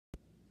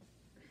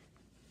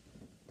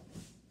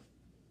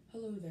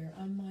Hello there,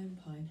 I'm Mind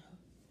Pine,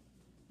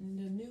 and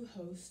the new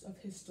host of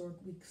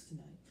Historic Weeks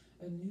Tonight,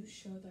 a new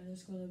show that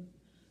is going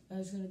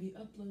to be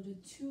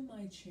uploaded to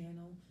my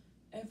channel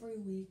every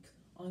week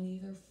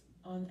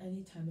on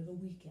any time of the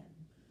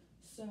weekend.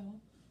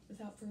 So,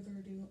 without further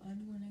ado,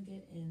 I'm going to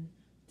get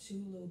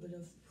into a little bit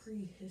of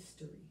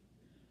prehistory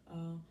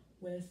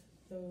with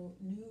the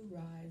new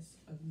rise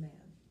of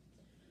man.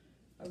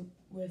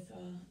 With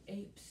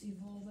apes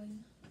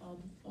evolving,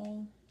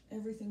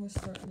 everything was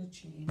starting to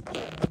change.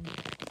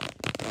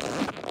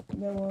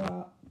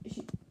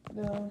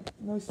 The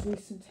most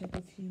recent type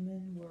of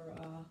human were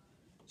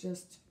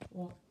just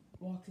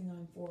walking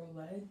on four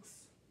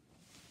legs,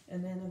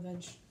 and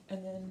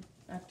then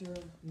after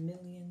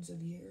millions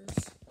of years,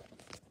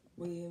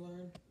 we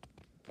learned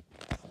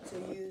to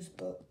use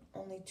but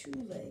only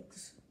two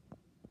legs.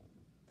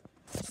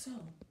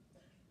 So,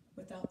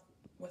 without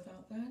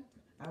that,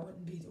 I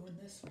wouldn't be doing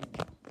this right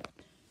now.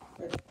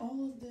 But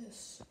all of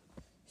this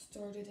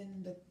started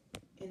in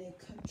a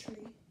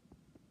country,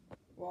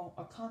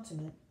 a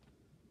continent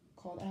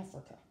called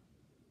Africa.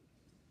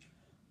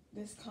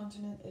 This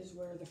continent is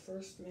where the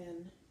first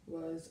man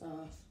the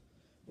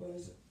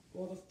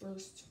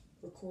first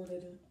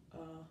recorded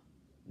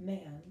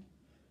man.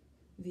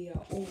 The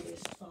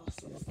oldest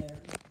fossils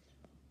there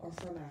are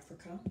from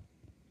Africa,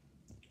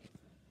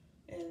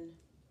 and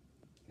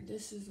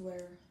this is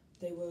where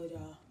they would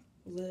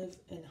live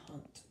and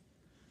hunt.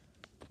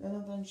 Then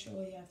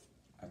eventually,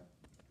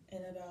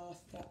 in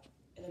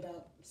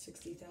about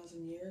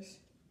 60,000 years,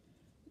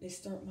 they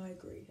start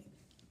migrating.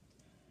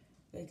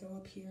 They go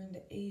up here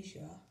into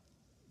Asia.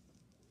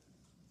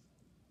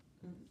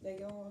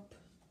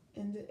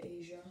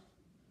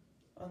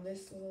 On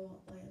this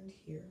little land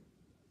here.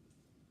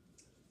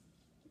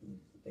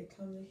 They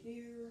come to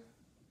here,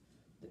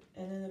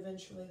 and then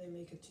eventually they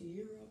make it to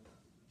Europe,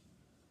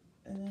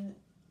 and then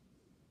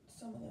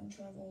some of them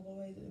travel all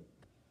the way to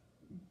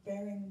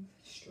Bering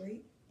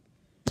Strait,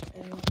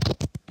 and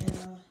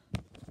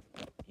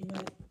you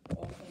might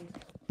all think,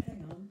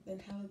 hang on, then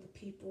how did the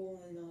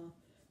people in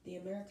the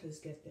Americas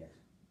get there?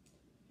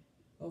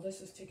 Well,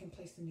 this was taking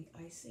place in the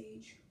Ice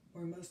Age,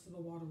 where most of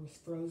the water was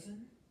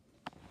frozen,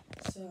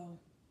 so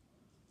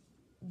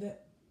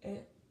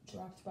it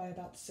dropped by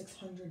about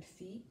 600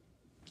 feet,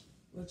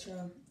 which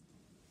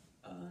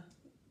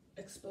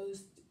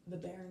exposed the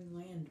Bering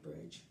Land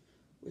Bridge,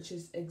 which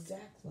is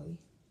exactly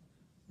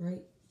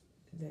right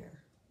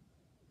there.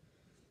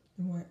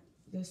 And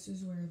this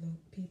is where the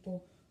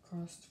people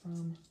crossed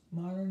from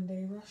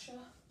modern-day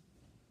Russia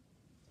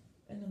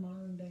and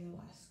modern-day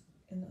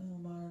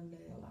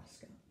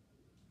Alaska.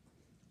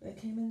 They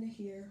came into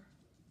here,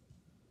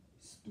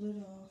 split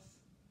off.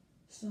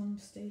 Some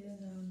stayed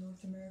in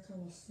North America,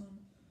 while some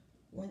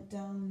went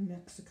down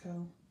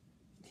Mexico,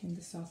 came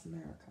to South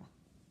America.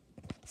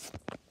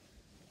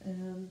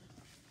 And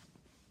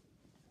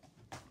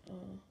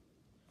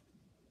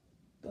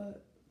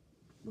but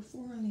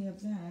before any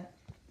of that,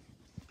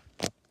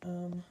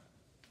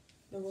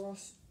 there were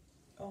also,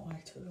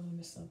 I totally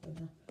missed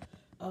something.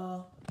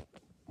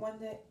 One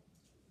day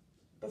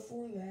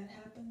before that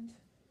happened,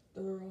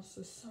 there were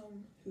also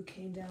some who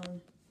came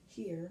down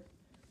here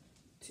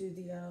to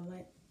the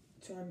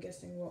I'm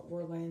guessing what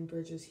were land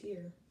bridges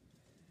here,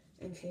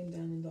 and came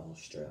down into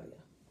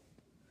Australia.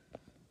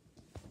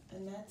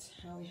 And that's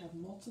how we have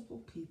multiple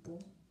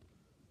people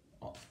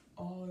all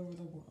over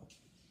the world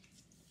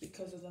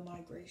because of the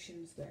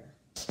migrations there.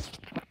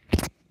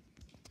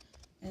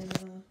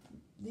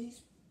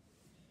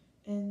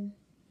 And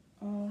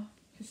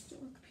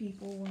historic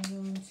people were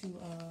known to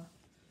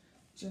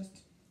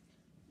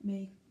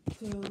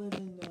live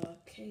in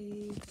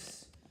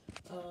caves.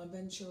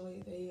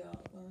 Eventually, they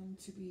learned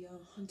to be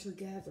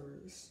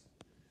hunter-gatherers.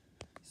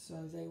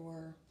 So they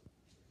were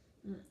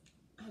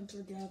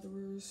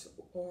hunter-gatherers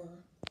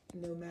or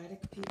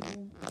nomadic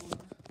people,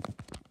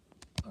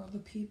 or the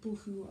people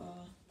who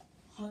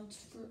hunt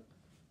for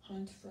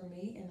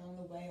meat, and on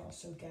the way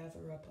also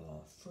gather up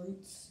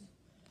fruits.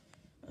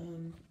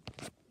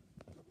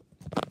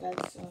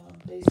 That's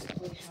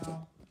basically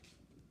how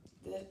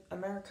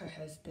America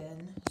has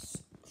been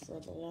for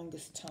the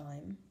longest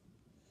time.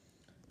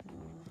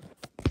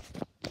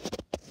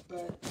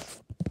 But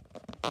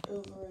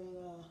over in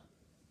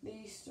the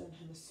Eastern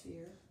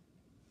Hemisphere,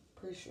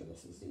 pretty sure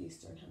this is the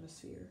Eastern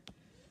Hemisphere,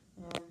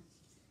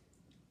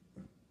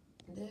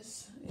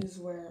 this is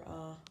where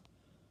a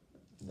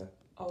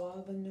lot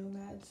of the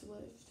nomads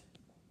lived.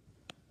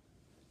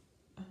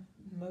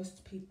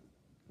 Most people,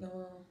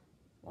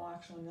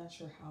 actually I'm not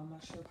sure how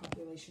much their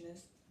population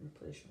is. I'm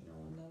pretty sure no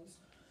one knows.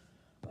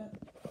 But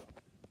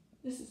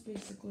this is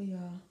basically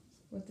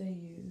what they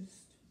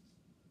used.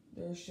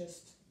 There's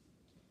just,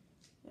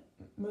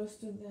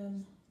 most of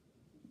them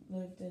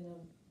lived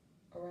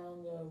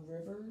around the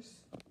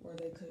rivers where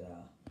they could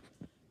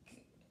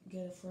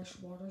get a fresh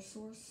water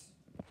source,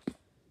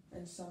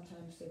 and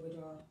sometimes they would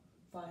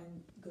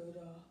find good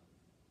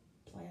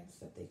plants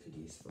that they could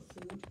use for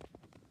food.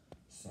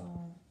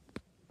 So,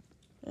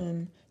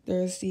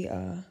 there's the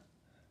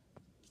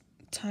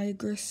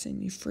Tigris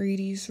and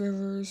Euphrates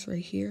rivers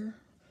right here.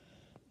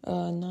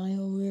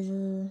 Nile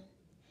River,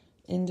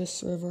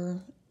 Indus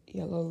River,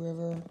 Yellow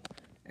River,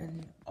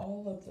 and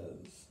all of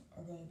those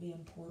are going to be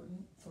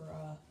important for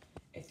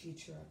a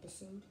future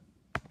episode.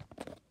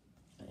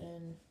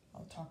 And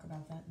I'll talk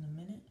about that in a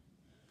minute.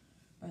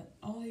 But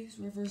all these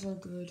rivers are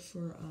good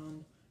for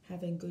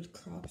having good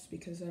crops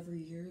because every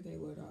year they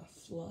would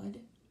flood.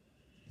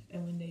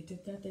 And when they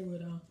did that, they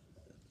would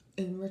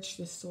enrich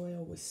the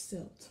soil with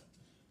silt,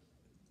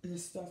 the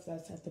stuff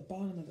that's at the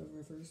bottom of the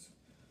rivers,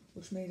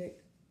 which made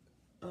it,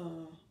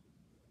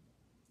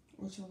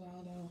 which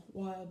allowed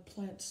wild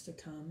plants to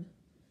come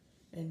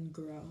and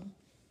grow,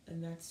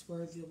 and that's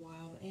where the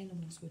wild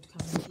animals would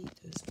come and eat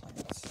those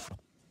plants.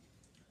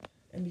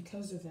 And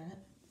because of that,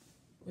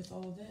 with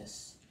all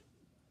this,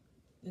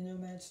 the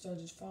nomads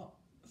started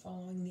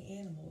following the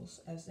animals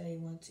as they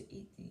went to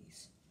eat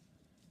these.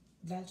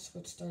 That's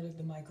what started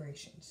the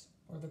migrations,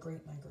 or the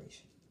Great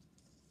Migration,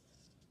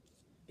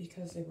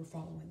 because they were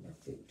following their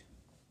food.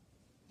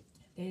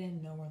 They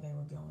didn't know where they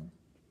were going.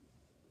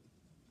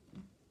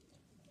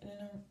 And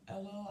then a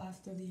little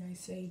after the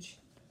Ice Age,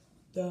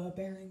 the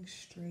Bering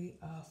Strait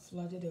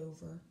flooded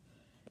over.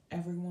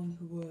 Everyone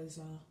who was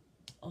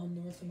on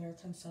North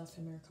America and South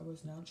America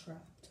was now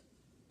trapped.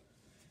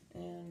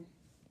 And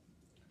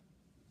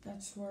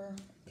that's where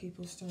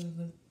people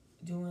started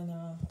doing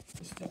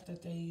the stuff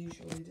that they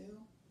usually do.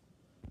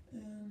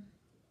 And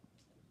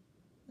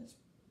that's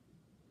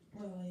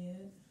really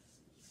it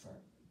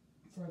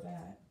for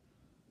that.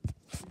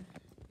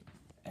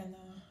 And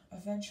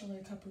eventually,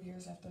 a couple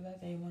years after that,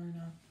 they learned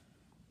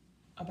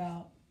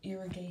about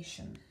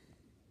irrigation.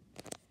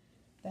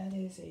 That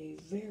is a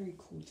very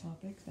cool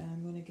topic that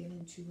I'm going to get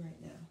into right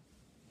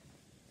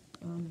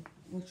now,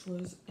 which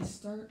was a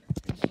start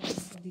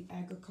of the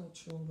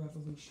agricultural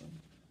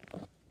revolution.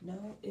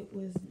 No, it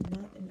was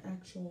not an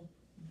actual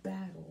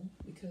battle,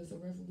 because the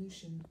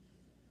revolution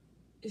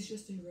is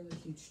just a really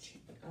huge,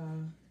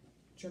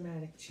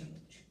 dramatic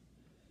change.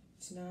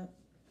 It's not.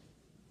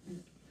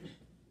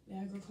 The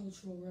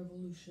agricultural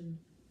revolution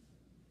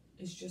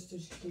is just a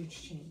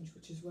huge change,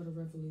 which is what a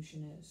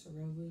revolution is. A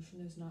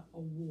revolution is not a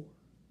war.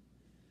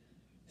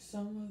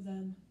 Some of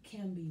them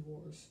can be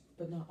wars,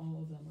 but not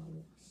all of them are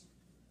wars.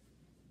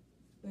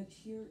 But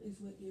here is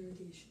what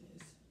irrigation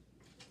is.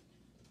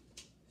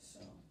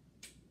 So,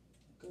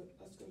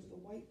 let's go to the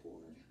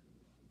whiteboard.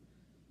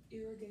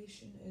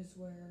 Irrigation is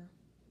where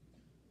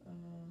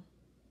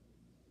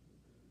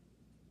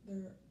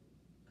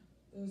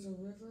there's a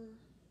river,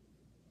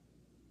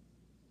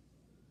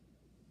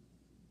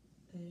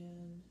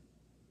 and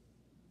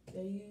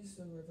they use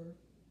the river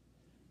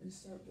and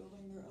start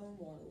building their own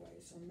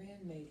waterways, or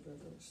man-made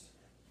rivers,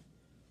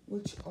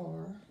 which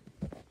are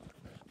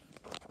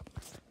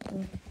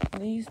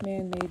these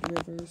man-made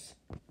rivers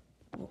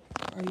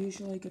are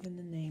usually given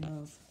the name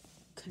of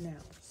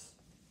canals,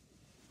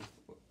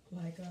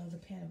 like the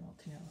Panama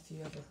Canal, if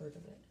you ever heard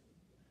of it.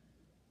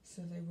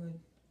 So they would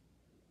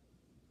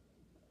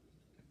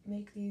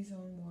make these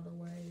own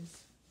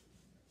waterways,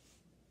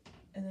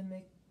 and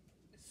then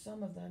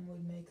some of them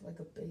would make like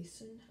a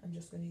basin. I'm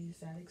just going to use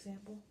that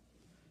example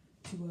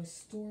to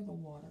store the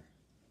water.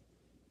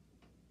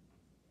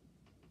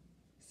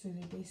 So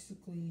they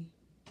basically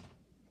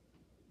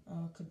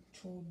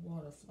controlled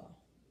water flow.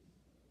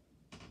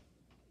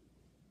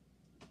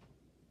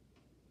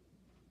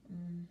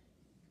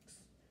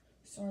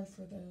 Sorry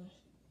for the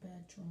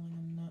bad drawing.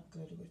 I'm not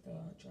good with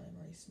dry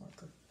erase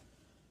marker.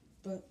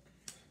 But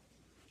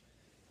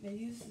they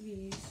use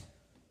these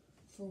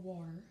for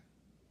water.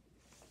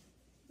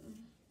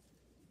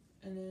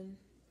 And then,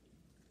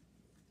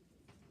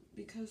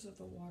 because of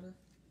the water,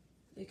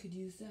 they could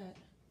use that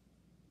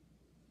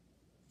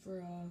for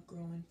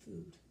growing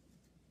food.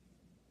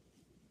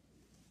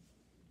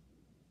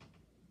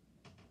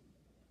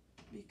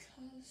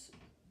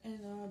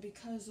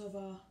 Because of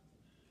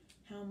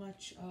how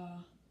much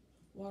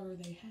water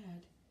they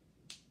had,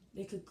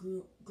 they could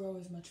grow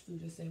as much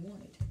food as they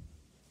wanted.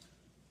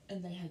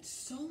 And they had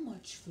so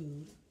much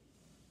food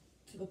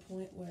to the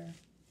point where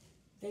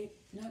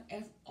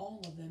all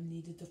of them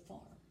needed to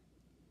farm.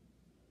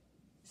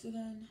 So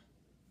then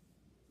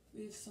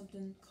we have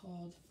something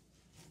called,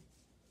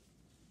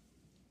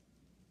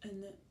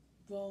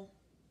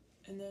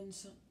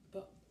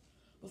 but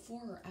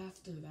before or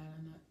after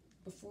that,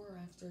 before or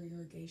after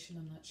irrigation,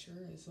 I'm not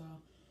sure as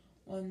well.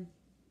 When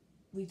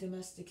we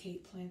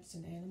domesticate plants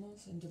and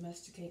animals, and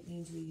domesticate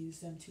means we use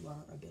them to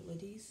our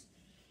abilities.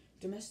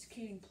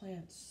 Domesticating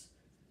plants,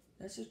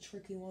 that's a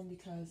tricky one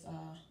because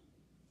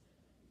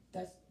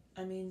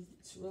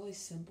it's really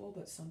simple,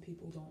 but some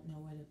people don't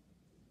know it,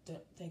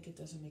 think it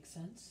doesn't make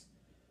sense.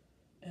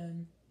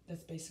 And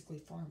that's basically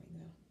farming,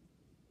 though.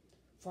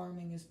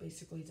 Farming is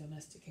basically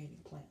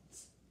domesticating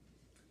plants.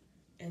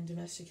 And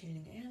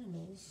domesticating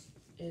animals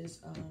is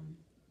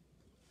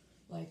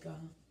like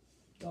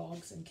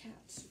dogs and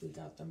cats. We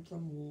got them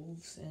from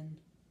wolves and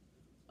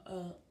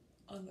I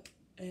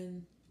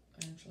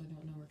actually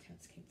don't know where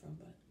cats came from,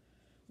 but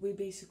we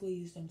basically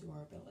use them to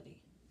our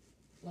ability.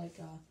 Like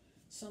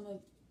some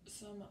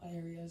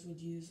areas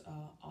would use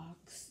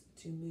ox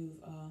to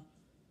move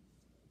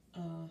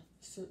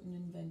certain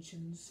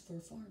inventions for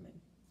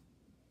farming.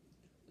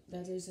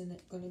 That is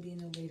going to be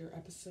in a later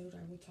episode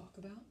I will talk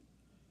about.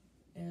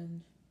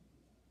 And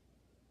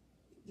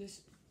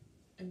this,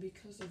 and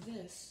because of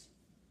this,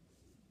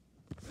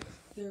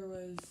 there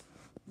was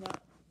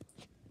not,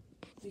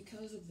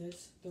 because of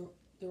this,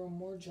 there were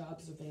more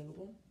jobs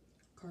available.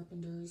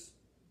 Carpenters,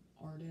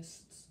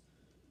 artists,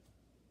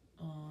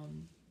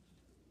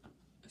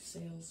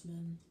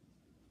 salesmen,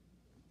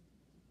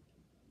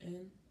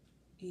 and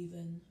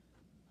even,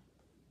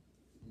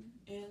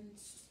 and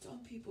some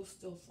people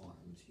still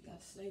farmed.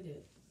 Yes, they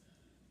did.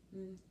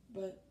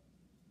 But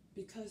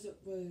because it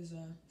was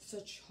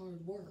such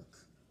hard work,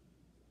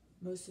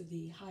 most of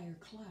the higher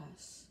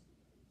class,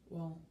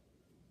 well,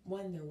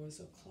 when there was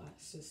a class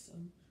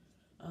system,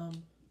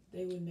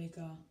 they would make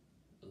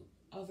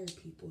other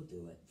people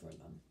do it for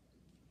them.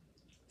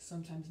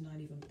 Sometimes not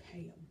even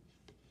pay them.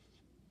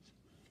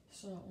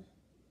 So,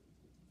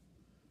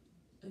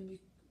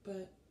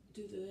 but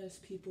due to this,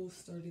 people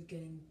started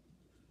getting,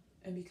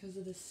 and because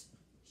of this,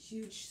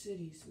 huge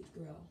cities would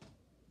grow,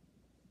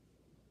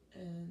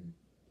 and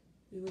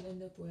we would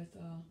end up with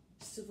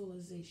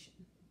civilization.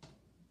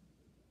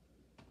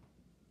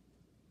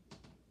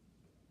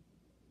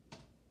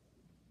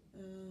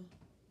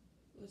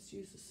 Let's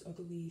use this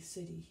ugly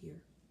city here.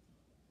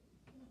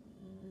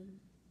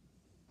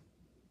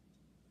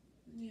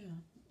 Yeah,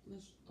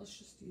 let's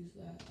just use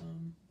that.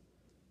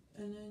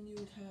 And then you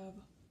would have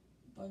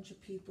a bunch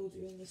of people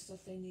doing the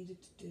stuff they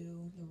needed to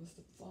do. There was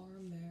the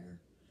farm there,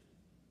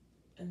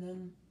 and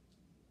then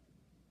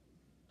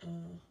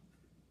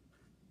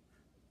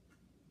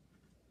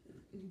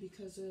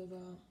because of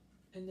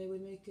and they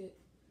would make it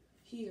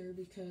here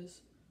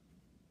because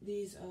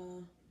these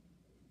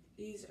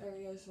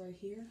areas right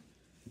here,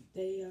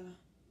 they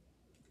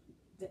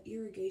the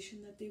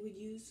irrigation that they would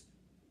use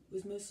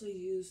was mostly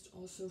used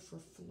also for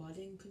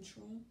flooding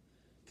control,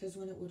 because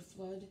when it would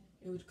flood,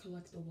 it would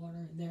collect the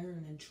water in there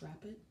and then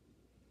trap it.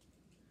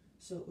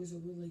 So it was a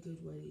really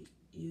good way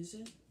to use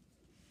it.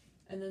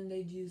 And then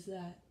they'd use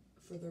that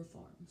for their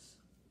farms.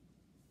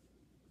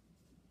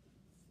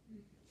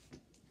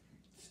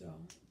 So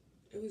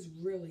it was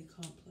really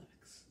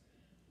complex.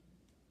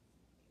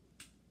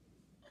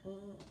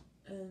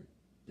 And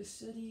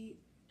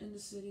in the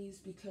cities,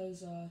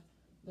 because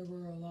there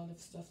were a lot of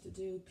stuff to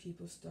do,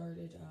 people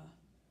started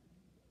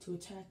to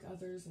attack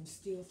others and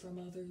steal from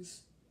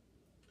others.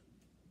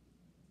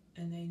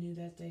 And they knew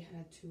that they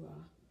had to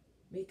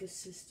make a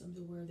system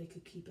to where they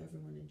could keep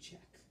everyone in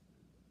check.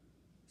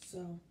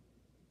 So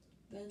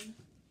then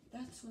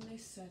that's when they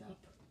set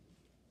up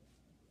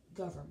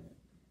government.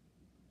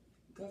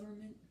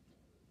 Government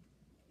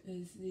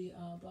is the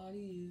body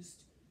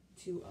used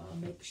to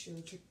make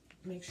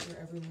sure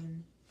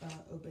everyone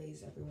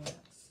obeys everyone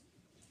else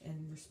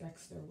and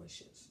respects their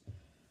wishes.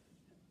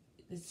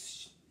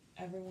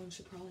 Everyone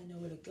should probably know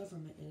what a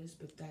government is,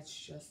 but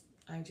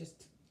I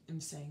just am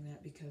saying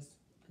that because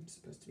I'm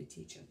supposed to be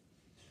teaching.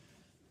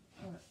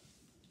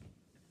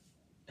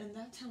 And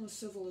that's how a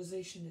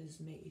civilization is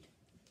made.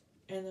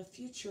 In a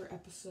future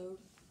episode,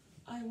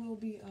 I will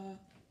be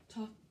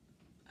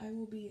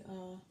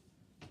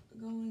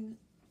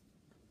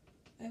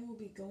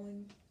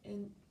going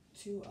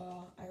into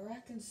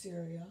Iraq and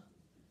Syria,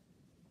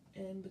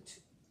 and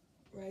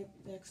right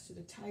next to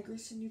the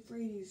Tigris and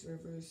Euphrates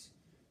rivers,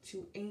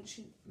 to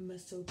ancient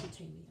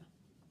Mesopotamia.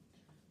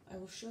 I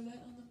will show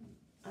that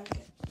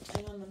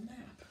on the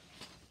map.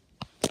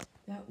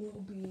 That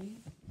will be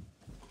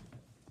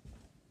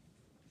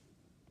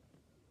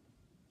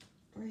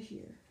right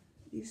here.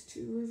 These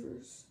two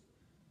rivers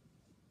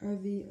are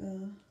the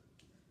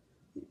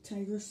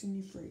Tigris and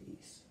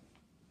Euphrates.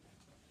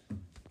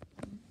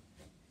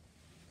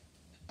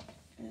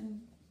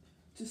 And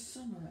to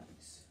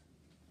summarize,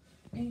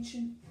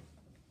 ancient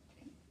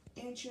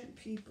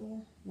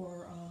people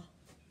were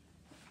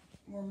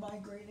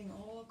migrating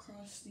all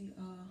across the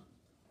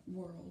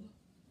world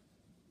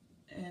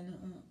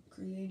and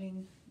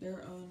creating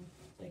their own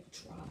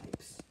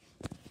tribes.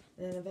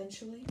 And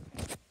eventually,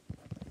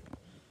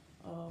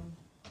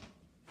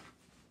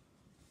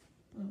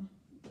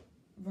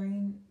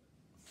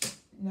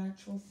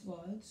 natural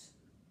floods,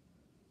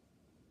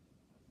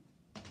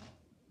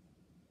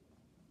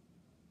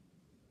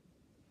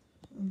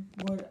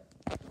 would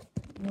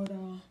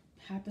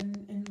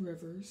happen in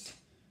rivers,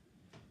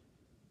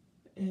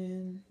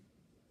 and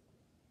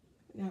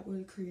that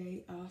would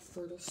create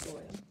fertile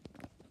soil.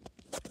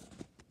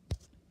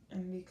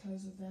 And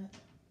because of that,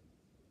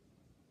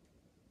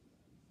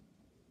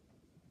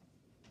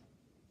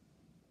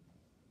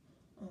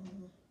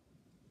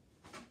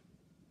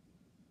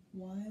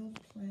 wild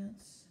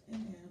plants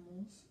and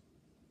animals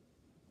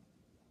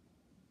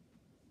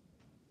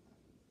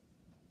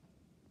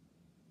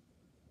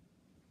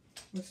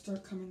would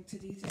start coming to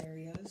these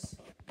areas,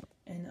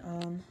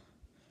 and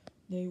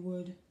they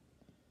would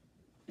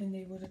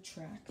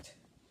attract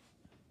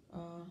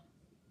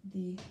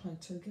the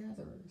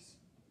hunter-gatherers.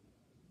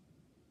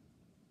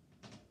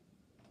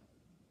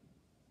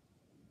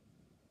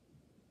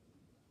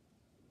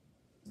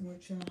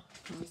 which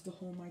caused the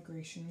whole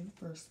migration in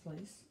the first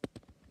place.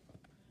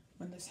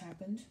 When this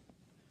happened,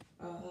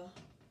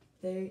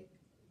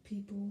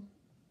 people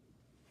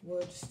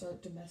would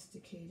start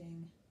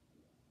domesticating.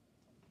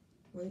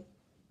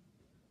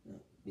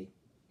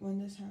 When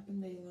this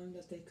happened, they learned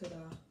that they could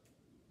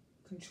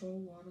control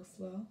water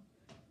flow,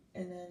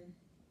 and then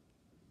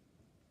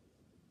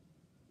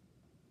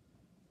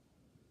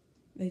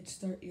they'd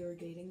start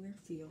irrigating their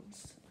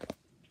fields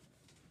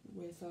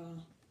with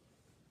the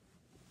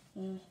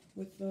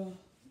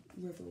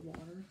river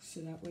water, so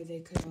that way they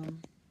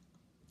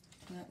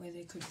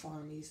could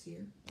farm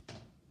easier.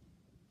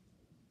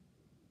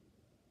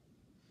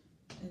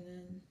 And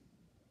then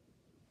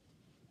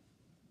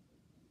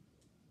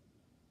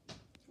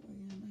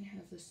I might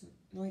have this.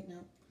 No, wait,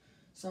 no.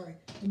 Sorry.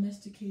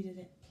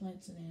 Domesticated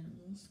plants and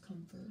animals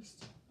come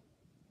first.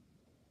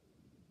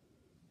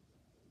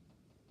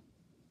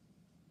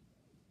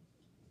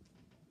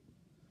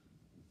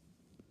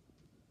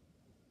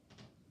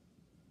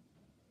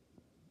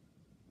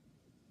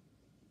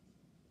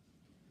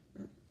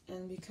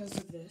 And because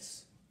of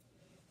this,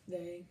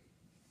 wait,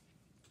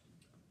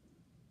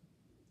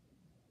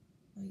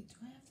 do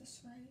I have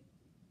this right?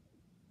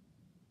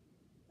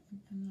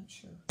 I'm not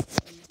sure.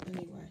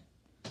 Anyway,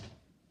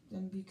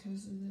 then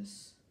because of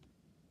this,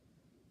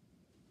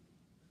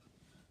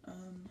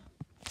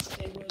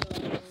 they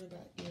would learn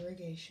about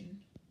irrigation.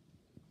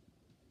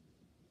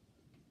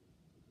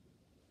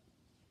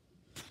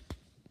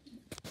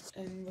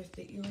 And with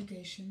the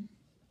irrigation,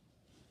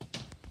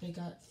 they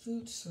got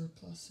food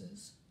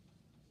surpluses.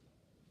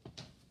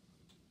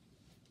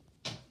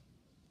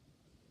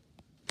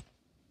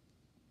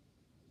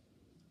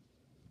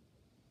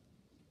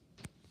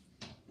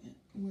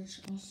 Which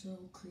also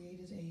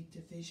created a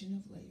division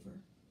of labor.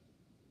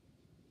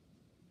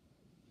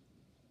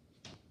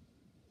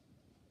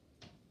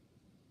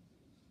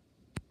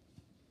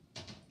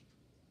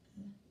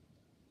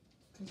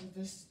 Because of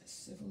this,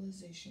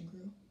 civilization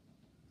grew.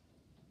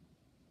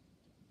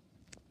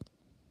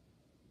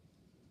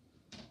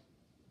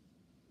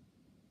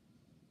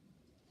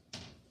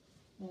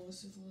 Well, a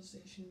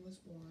civilization was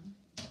born.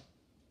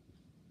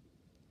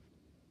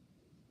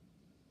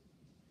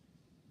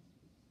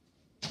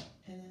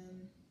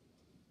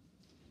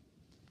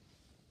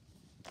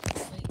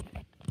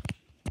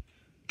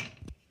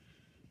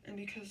 And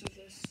because of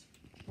this,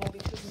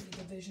 because of the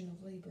division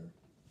of labor,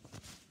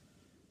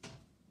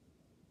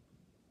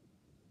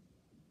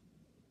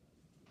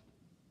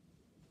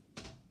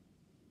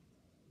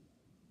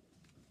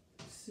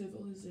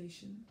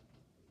 civilization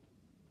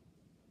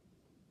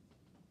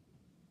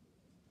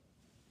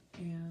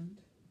and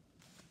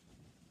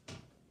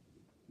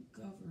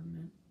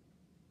government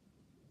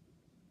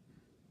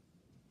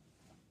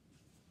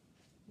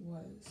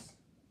was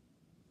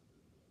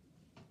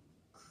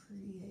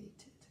created.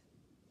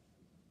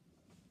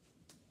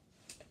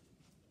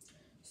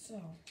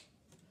 So,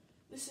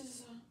 this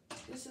is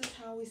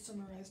how we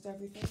summarized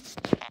everything.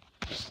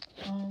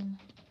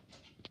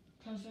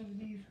 Because of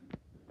these,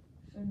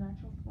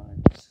 natural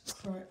floods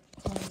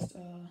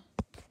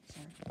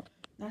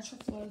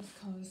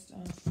caused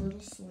fertile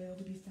soil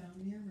to be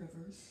found near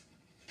rivers,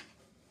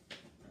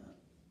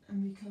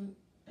 and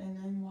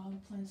then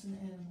wild plants and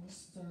animals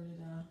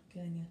started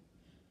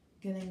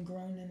getting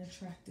grown and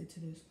attracted to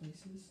those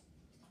places,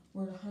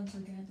 where the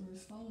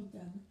hunter-gatherers followed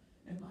them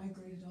and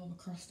migrated all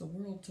across the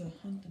world to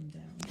hunt them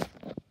down.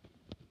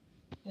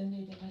 Then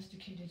they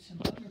domesticated some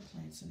other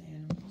plants and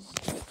animals.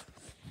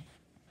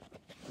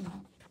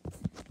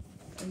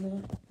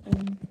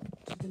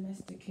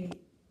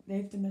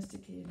 They've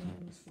domesticated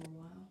animals for a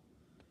while.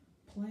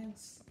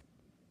 Plants,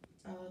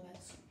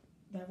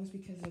 that was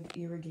because of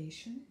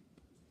irrigation,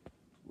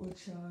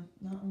 which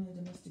not only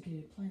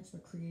domesticated plants,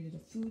 but created a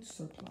food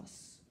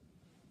surplus.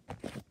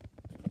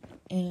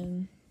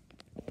 And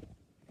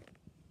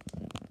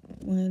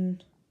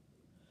when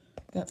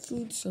that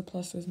food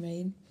surplus was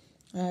made,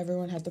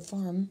 everyone had to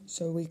farm,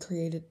 so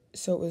it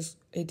was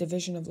a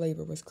division of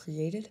labor was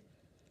created,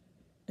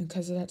 and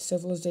because of that,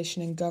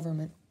 civilization and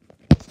government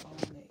was all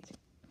made.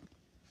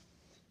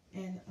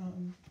 And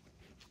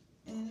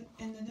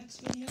in the next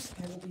video,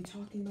 I will be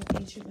talking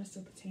about ancient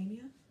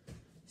Mesopotamia.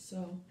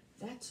 So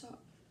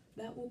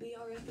that will be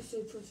our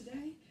episode for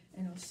today,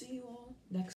 and I'll see you all next